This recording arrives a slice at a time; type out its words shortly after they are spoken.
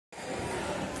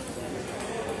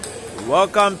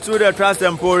Welcome to the Trust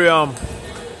Emporium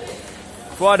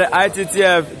for the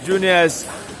ITTF Juniors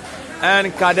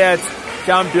and Cadet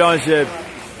Championship.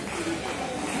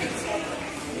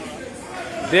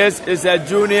 This is a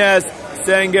Juniors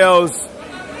singles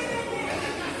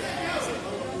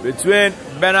between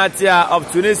ATTIA of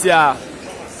Tunisia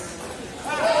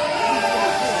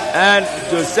and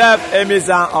YOUSSEF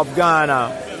AMISSAH of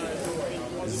Ghana.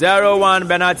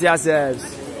 0-1 ATTIA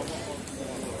serves.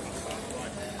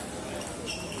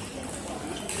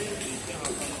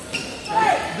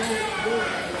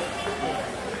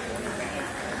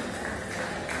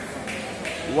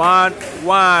 One.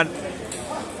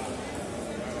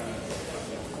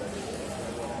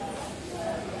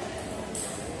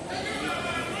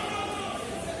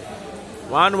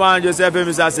 1-1 YOUSSEF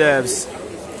AMISSAH serves.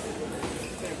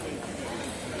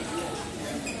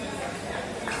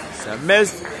 It's a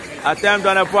missed attempt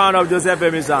on a point of YOUSSEF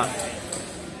AMISSAH.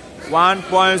 1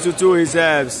 point to 2 he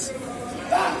serves.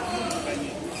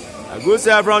 A good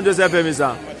serve from YOUSSEF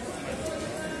AMISSAH.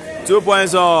 2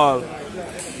 points all.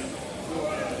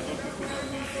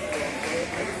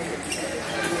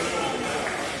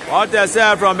 What a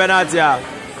serve from ATTIA.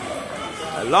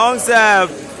 A long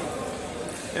serve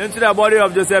into the body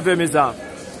of YOUSSEF AMISSAH.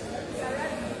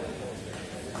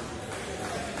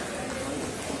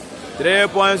 3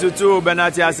 points to 2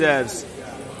 ATTIA serves.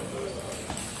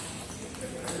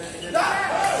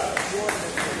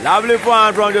 Lovely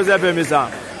point from YOUSSEF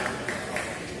AMISSAH.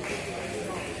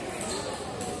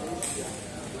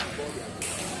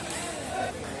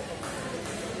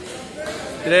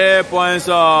 Three points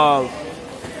all.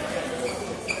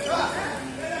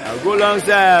 A good long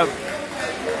serve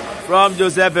from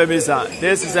YOUSSEF AMISSAH.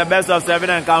 This is a best of 7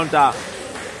 encounter.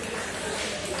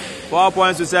 4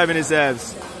 points to 7 he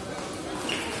serves.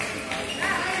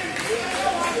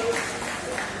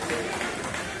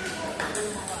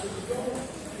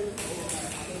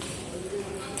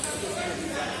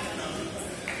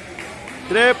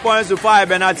 Three points to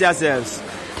 5 ATTIA serves.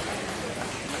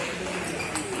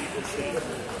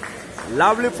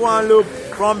 Lovely point loop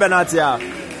from ATTIA.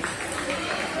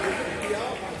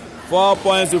 4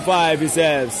 points to 5 he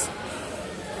serves.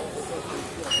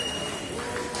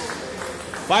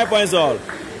 5 points all.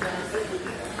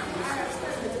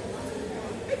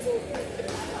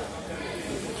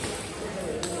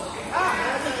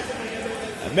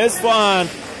 A missed one.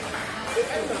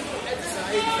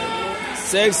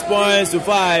 6 points to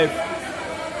 5.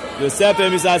 YOUSSEF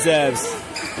AMISSAH serves.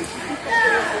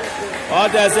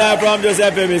 What a serve from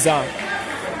YOUSSEF AMISSAH.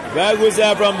 Very good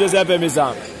serve from YOUSSEF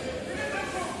AMISSAH.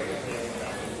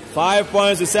 5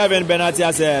 points to 7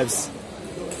 ATTIA serves.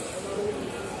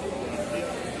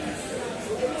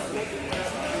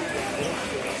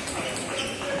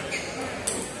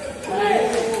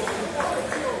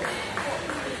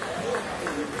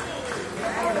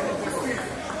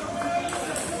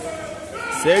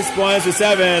 Six points to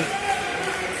 7.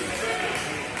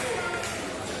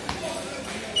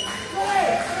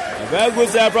 A very good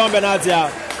serve from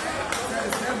ATTIA.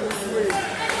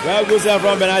 Very good serve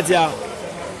from ATTIA.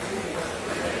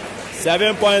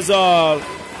 7 points all.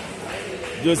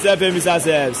 YOUSSEF AMISSAH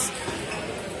serves.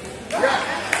 A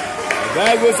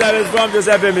very good service from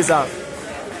YOUSSEF AMISSAH.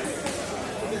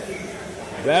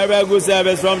 Very good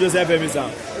service from YOUSSEF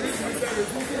AMISSAH.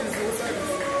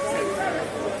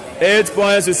 8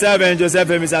 points to 7, YOUSSEF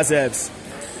AMISSAH serves.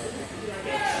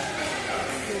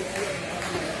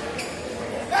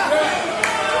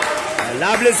 A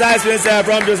lovely side spin serve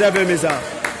from YOUSSEF AMISSAH.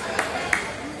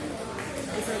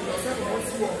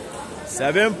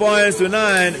 7 points to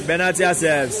 9, ATTIA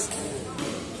serves.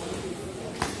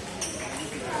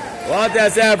 What a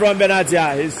serve from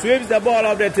ATTIA. He sweeps the ball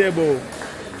off the table.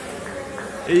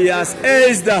 He has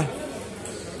aced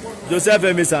YOUSSEF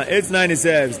AMISSAH. 8-9 he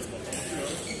serves.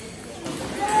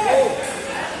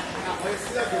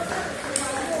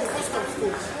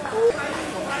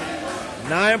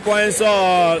 9 points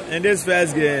all in this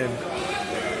first game.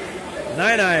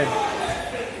 9-9.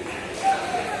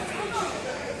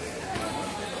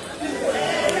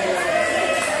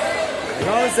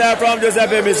 Long serve from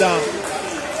YOUSSEF AMISSAH.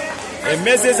 He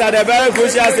misses at a very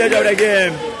crucial stage of the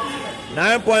game.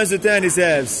 9 points to 10 he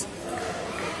serves.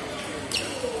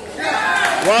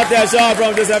 What a shot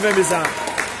from YOUSSEF AMISSAH.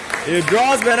 He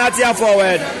draws ATTIA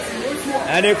forward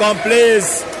and he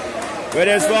completes with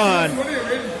his forehand.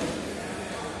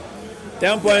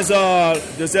 10 points all.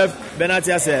 YOUSSEF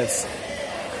ATTIA serves.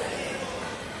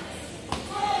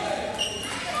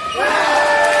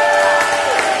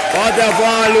 What a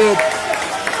forehand loop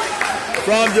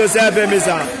from YOUSSEF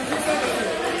AMISSAH.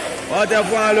 What a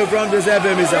forehand loop from YOUSSEF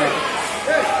AMISSAH.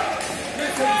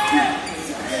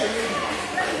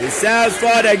 serves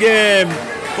for the game,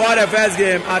 for the first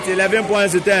game at 11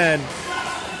 points to 10.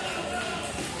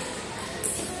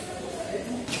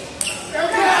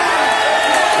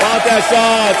 What a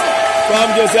shot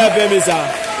from YOUSSEF AMISSAH.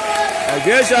 A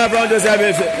great shot from YOUSSEF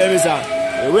AMISSAH.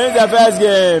 He wins the first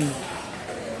game.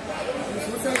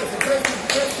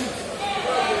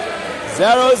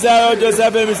 0-0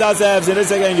 YOUSSEF AMISSAH serves in the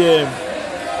second game.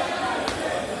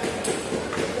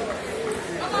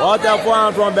 What a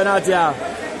point from ATTIA.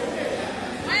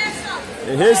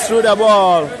 He hits through the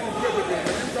ball.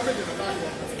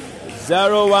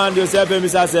 0-1 YOUSSEF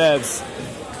AMISSAH serves.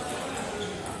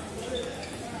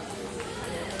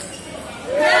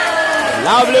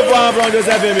 Lovely point from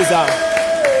YOUSSEF AMISSAH.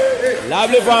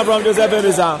 Lovely point from YOUSSEF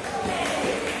AMISSAH.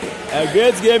 A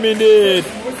great game indeed.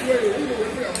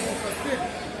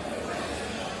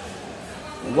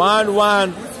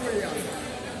 1-1.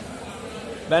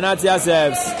 ATTIA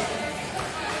serves.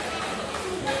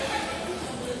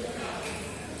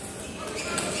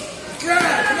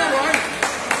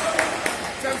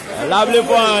 A lovely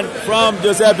point from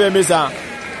YOUSSEF AMISSAH,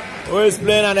 who is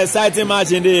playing an exciting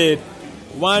match indeed.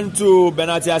 1-2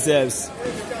 ATTIA serves.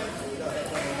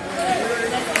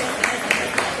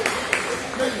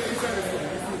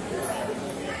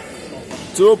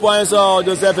 Two points for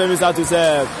YOUSSEF AMISSAH to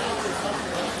serve.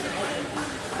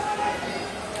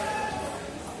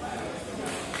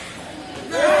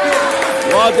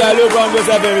 What a look from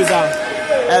YOUSSEF AMISSAH.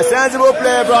 A sensible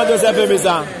play from YOUSSEF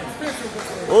AMISSAH,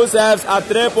 who serves at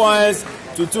 3 points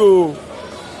to 2.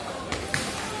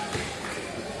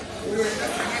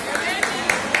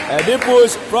 A big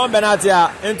push from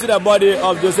ATTIA into the body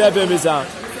of YOUSSEF AMISSAH.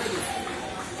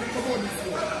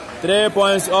 3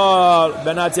 points all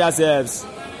ATTIA serves.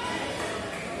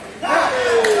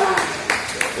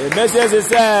 He misses his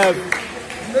serve.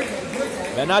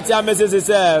 ATTIA misses his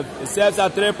serve. He serves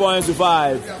at 3 points to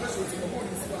 5.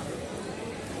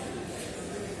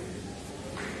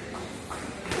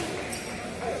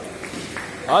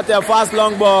 Out a fast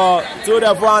long ball to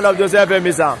the front of YOUSSEF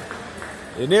AMISSAH.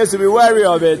 He needs to be wary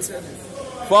of it.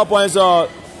 4 points all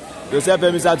YOUSSEF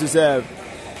AMISSAH to serve.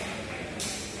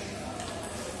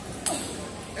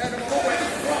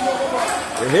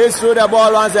 He hits through the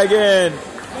ball once again.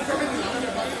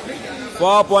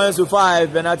 4 points to 5.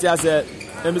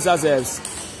 AMISSAH serves.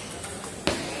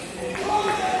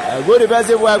 A good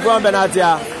defensive work from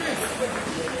ATTIA,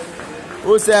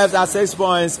 who serves at 6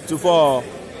 points to 4.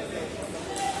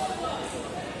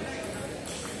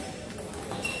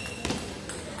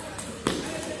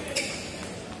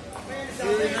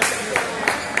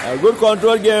 A good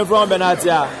control game from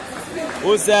ATTIA,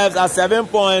 who serves at 7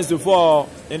 points to 4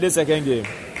 in the second game.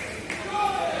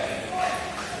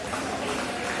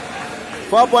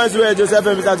 4 points to YOUSSEF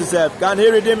AMISSAH to serve. Can he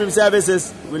redeem himself?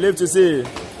 We live to see.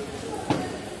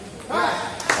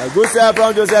 A good serve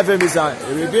from YOUSSEF AMISSAH.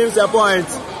 He redeems a point.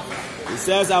 He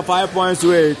serves at 5 points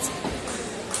to 8.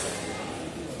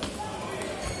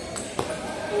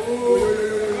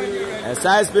 A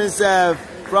side spin serve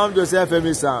from YOUSSEF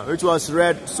AMISSAH, which was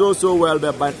read so well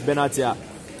by ATTIA.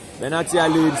 ATTIA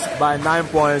leads by 9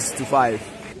 points to 5.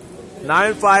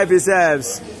 9-5 he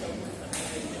serves.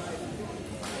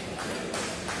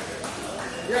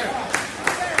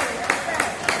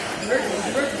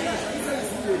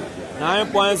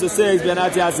 Nine points to 6,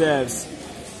 ATTIA serves.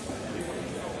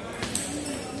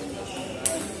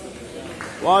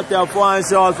 What a fun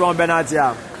shot from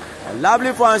ATTIA. A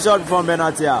lovely fun shot from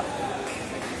ATTIA.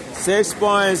 6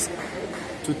 points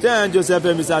to 10, YOUSSEF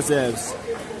AMISSAH serves.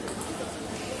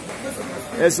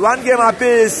 It's 1 game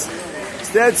apiece.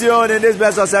 Stay tuned in this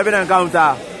best of 7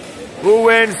 encounter. Who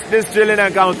wins this thrilling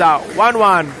encounter?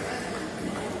 1-1.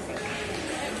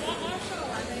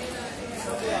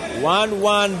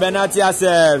 1-1 ATTIA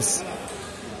serves.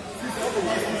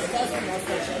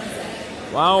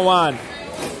 1-1.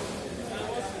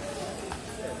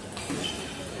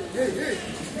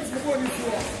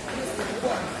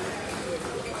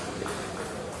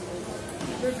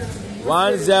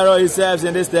 One 0 he serves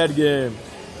in this third game.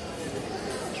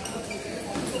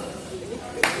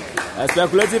 A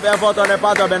speculative effort on the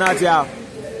part of ATTIA.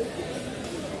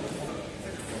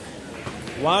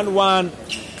 1-1.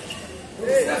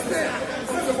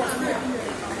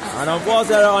 An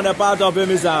unforced error on the part of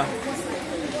AMISSAH.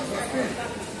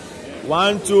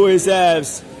 1-2 he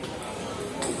serves.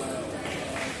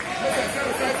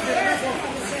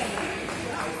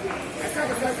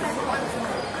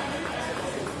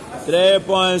 Three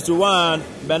points to 1,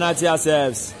 ATTIA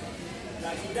serves.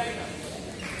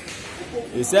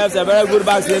 He serves a very good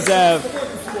backspin serve.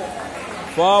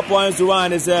 4 points to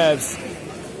 1 he serves.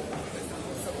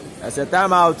 That's a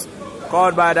timeout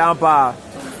called by the umpire.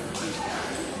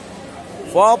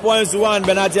 4 points to 1,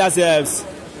 Benatia serves.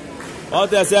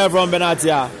 What a serve from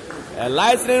Benatia. A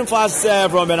lightning fast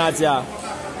serve from Benatia.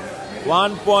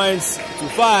 1 point to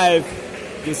 5,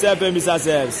 YOUSSEF AMISSAH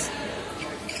serves.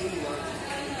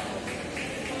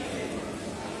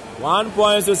 1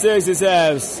 point to 6, he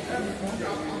serves.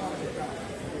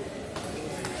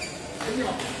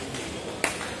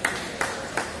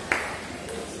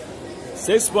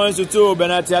 Six points to 2,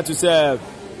 Benatia to serve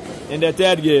in the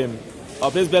third game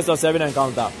of this best of 7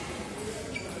 encounter.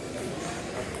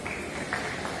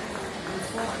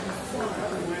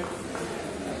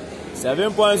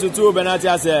 Seven points to 2,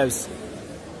 Benatia serves.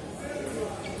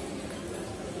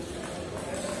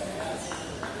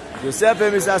 YOUSSEF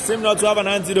AMISSAH seems not to have an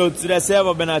antidote to the serve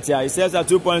of Benatia. He serves at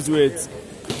 2 points to 8.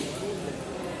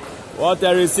 What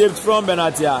a receipt from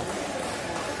Benatia.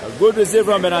 A good receipt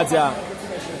from Benatia.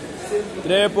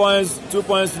 3 points, 2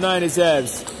 points to 9, he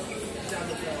serves.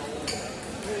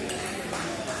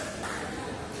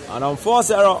 An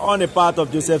unforced error on the part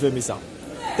of YOUSSEF AMISSAH.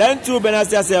 10-2,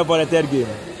 Benatia serve for the third game.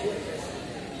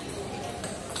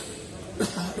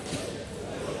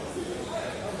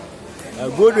 A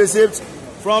good receipt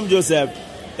from YOUSSEF.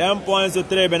 10 points to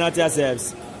 3, Benatia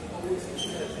serves.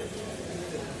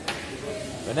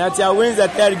 Benatia wins the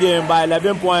third game by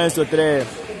 11 points to 3.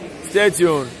 Stay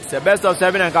tuned. It's the best of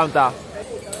 7 encounter.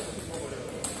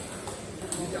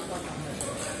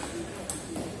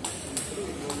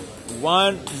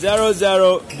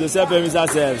 1-0-0, YOUSSEF AMISSAH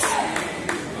serves.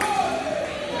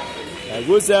 A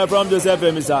good serve from YOUSSEF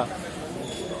AMISSAH.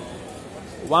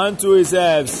 1-2, he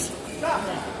serves.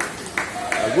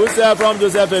 A good serve from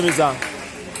YOUSSEF AMISSAH.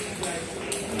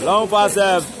 Long fast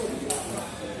serve.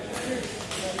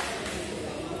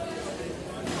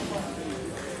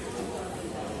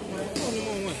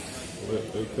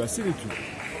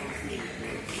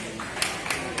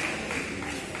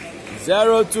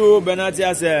 Zero 2,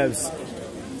 Benatia serves.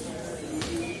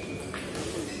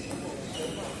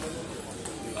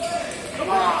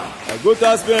 A good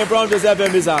toss spin from YOUSSEF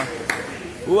AMISSAH,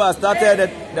 who has started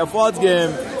the fourth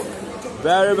game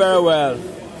very, very well.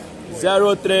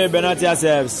 0-3, Benatia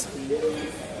serves.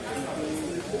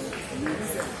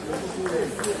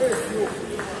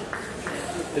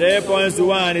 Three points to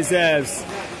 1, he serves.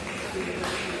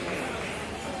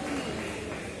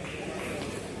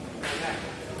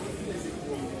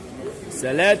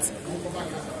 Select.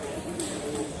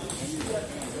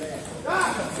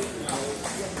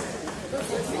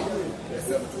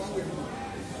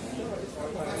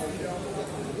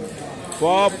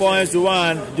 Four points to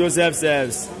 1, YOUSSEF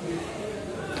serves.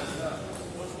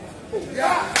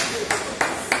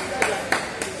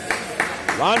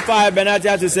 One 5,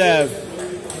 Benatia to serve.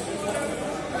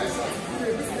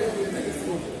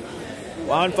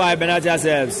 1-5, Benatia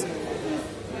serves.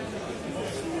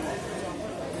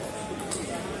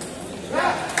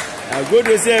 A good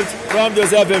receive from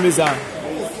YOUSSEF AMISSAH.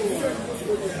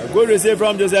 A good receive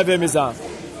from YOUSSEF AMISSAH.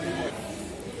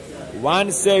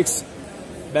 1-6,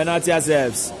 Benatia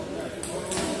serves.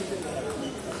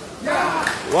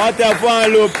 What a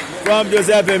fun loop from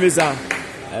YOUSSEF AMISSAH.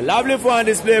 A lovely fun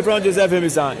display from YOUSSEF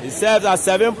AMISSAH. He serves at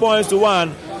 7 points to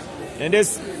 1 in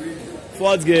this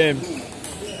fourth game.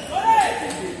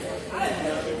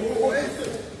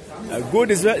 A good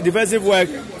defensive work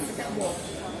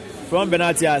from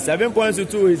Benatia. 7 points to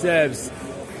 2, he serves.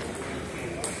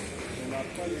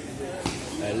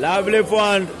 A lovely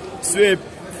fun sweep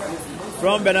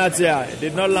from Benatia. It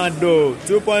did not land though.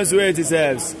 2 points to 8, he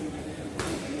serves.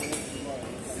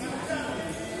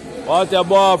 What a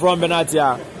ball from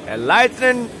Benatia. A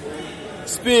lightning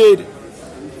speed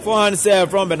forehand serve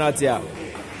from Benatia.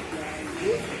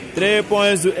 3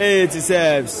 points to 8, he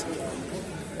serves.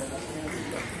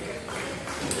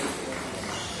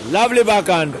 Lovely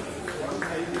backhand.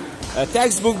 A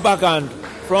textbook backhand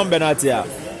from Benatia.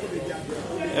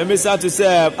 AMISSAH to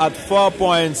serve at 4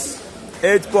 points.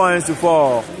 8 points to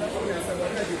 4.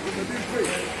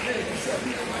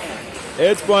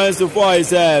 8 points to 4, he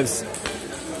serves.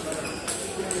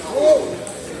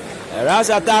 A rash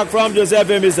attack from YOUSSEF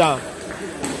AMISSAH.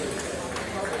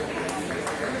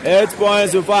 8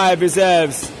 points to 5, he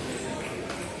serves.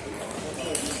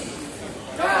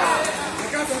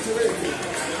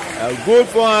 A good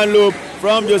forehand loop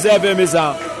from YOUSSEF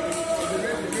AMISSAH.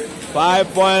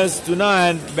 5 points to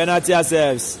 9, Benatia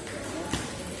serves.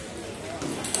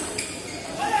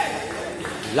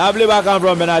 Lovely backhand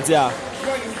from Benatia.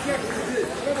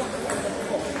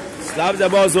 Slaps the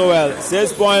ball so well.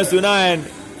 6 points to 9,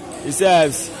 he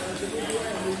serves.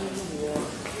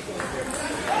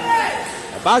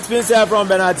 A backspin serve from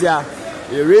Benatia.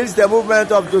 He reads the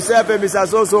movement of YOUSSEF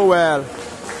AMISSAH so well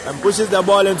and pushes the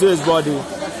ball into his body.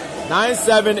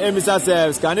 9-7 AMISSAH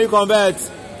serves. Can he convert?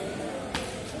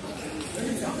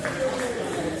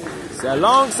 It's a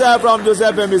long serve from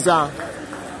YOUSSEF AMISSAH,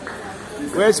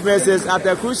 which misses at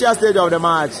a crucial stage of the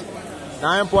match.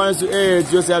 9 points to 8,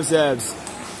 YOUSSEF serves.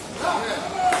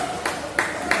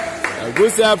 A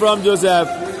good serve from YOUSSEF.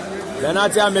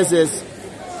 Benatia misses.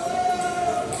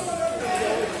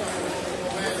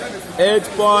 8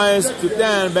 points to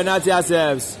 10, Benatia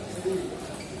serves.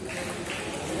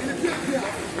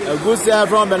 A good serve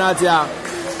from Benatia.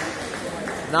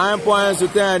 9 points to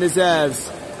 10, he serves.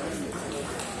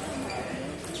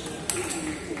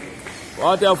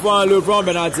 What a fun look from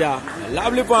Benatia. A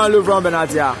lovely fun look from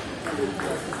Benatia.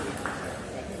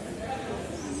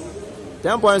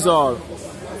 10 points all.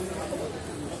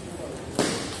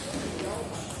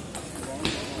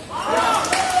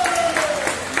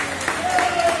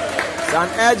 It's an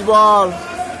edge ball.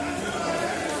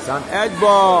 It's an edge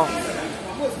ball.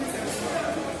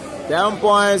 10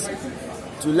 points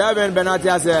to 11,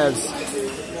 Benatia serves.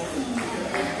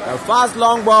 A fast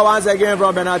long ball once again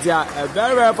from Benatia. A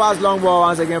very, very fast long ball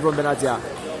once again from Benatia.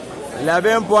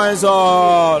 11 points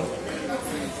all.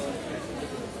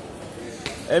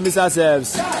 AMISSAH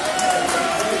serves.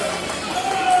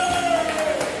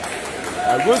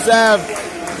 A good serve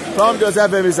from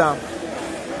YOUSSEF AMISSAH.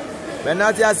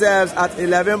 Benatia serves at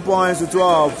 11 points to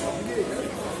 12.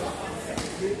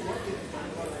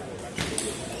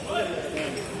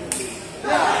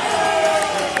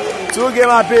 Two game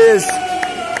apiece.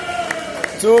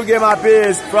 2 game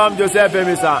apiece from YOUSSEF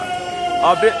AMISSAH.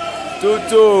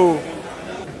 2-2.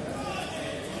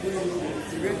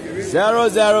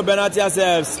 0-0 Benatia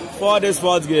serves for this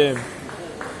fourth game.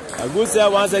 A good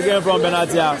serve once again from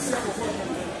Benatia.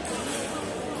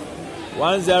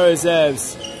 1-0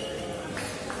 serves.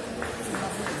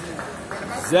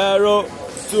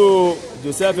 0-2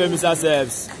 YOUSSEF AMISSAH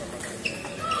serves.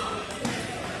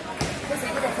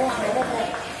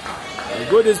 A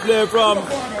good display from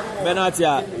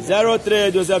Benatia.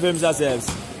 0-3 YOUSSEF AMISSAH serves.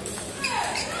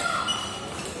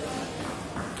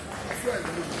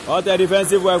 What a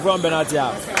defensive work from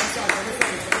Benatia.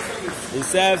 He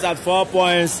serves at 4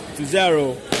 points to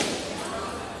 0.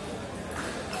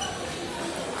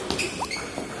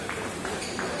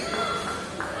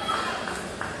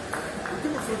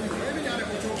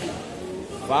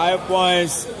 Five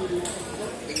points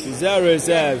to 0 he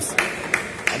serves. A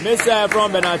miss serve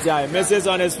from Benatia. He misses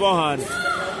on his forehand.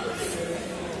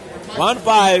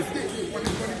 1-5.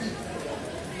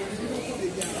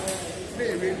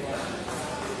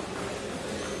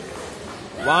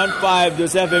 1-5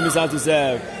 YOUSSEF AMISSAH to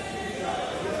serve.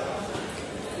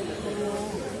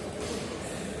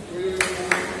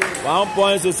 One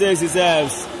point to 6 he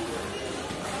serves.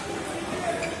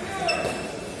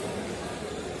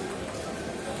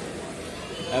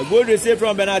 A good receive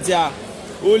from Benatia,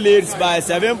 who leads by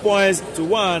 7 points to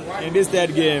 1 in this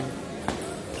third game.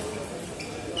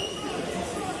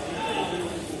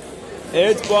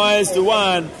 8 points to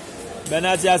 1,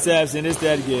 Benatia serves in this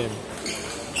third game.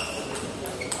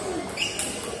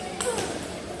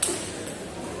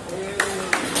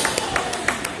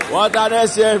 What an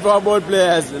exchange from both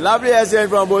players. Lovely exchange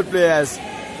from both players.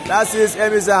 That sees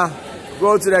AMISSAH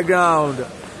go to the ground.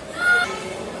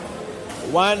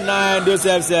 1-9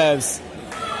 YOUSSEF serves.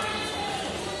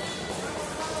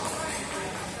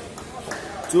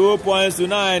 2 points to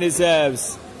 9 he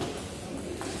serves.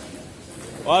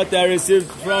 What a receive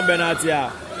from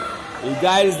Benatia. He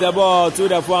guides the ball to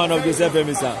the front of YOUSSEF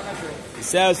AMISSAH. He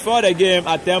serves for the game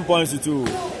at 10 points to 2.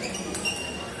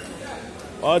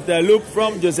 What a loop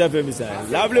from YOUSSEF AMISSAH.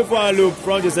 Lovely fun loop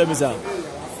from YOUSSEF AMISSAH.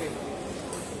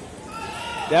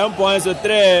 10 points to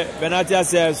 3. Benatia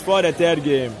serves for the third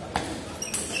game.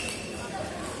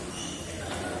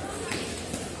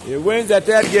 He wins the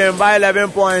third game by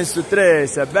 11 points to 3.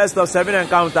 It's a best of 7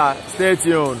 encounter. Stay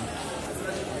tuned.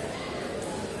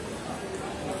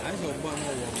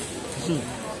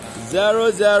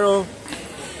 0-0.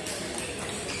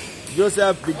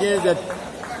 YOUSSEF begins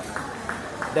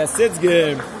the sixth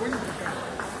game.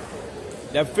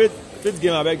 The fifth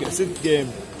game, I beg you, sixth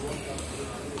game.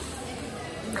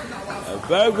 A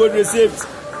very good receipt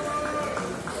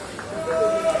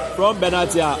from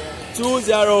Benatia.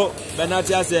 2-0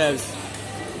 Benatia serves.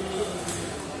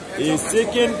 He's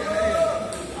seeking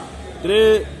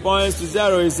 3 points to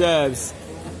 0 he serves.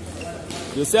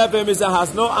 YOUSSEF AMISSAH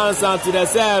has no answer to the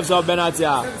serves of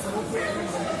Benatia.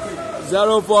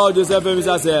 0-4 YOUSSEF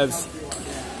AMISSAH serves.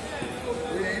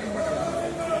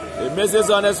 He misses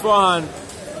on his forehand.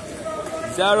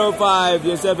 0-5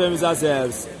 YOUSSEF AMISSAH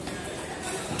serves.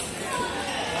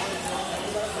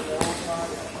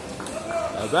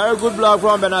 A very good block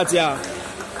from Benatia.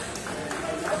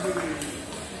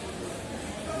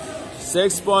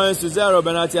 6 points to 0,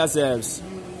 Benatia serves.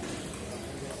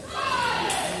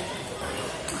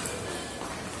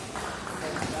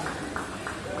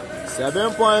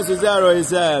 Seven points to 0, he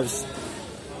serves.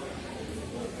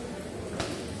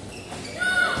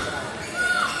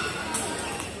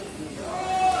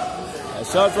 A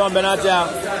shot from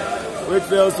Benatia, which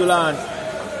fails to land.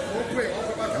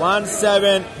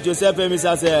 1-7, YOUSSEF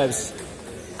AMISSAH serves.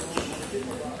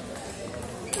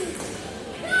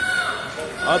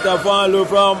 Out of one loop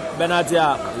from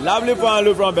Benatia. Lovely point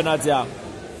loop from Benatia.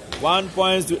 1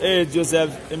 point to 8,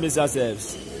 YOUSSEF AMISSAH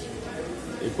serves.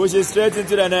 He pushes straight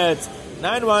into the net.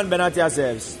 9-1, Benatia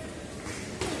serves.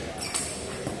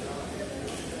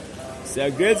 It's a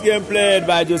great game played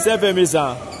by YOUSSEF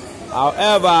AMISSAH.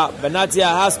 However, Benatia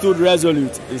has stood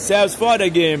resolute. He serves for the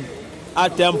game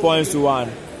at 10 points to 1.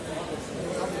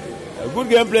 A good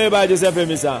game played by YOUSSEF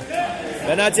AMISSAH.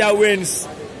 Benatia wins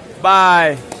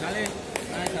by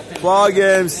 4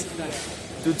 games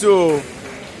to 2.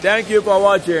 Thank you for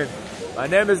watching. My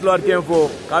name is Lord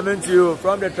Kenfo, coming to you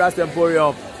from the Trust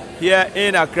Emporium here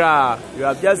in Accra. You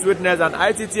have just witnessed an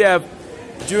ITTF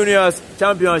Juniors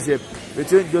Championship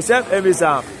between YOUSSEF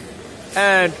AMISSAH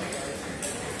and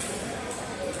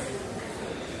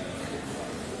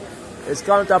his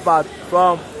counterpart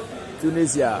from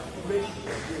Tunisia,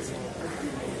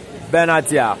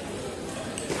 Benatia.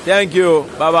 Thank you.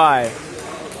 Bye-bye.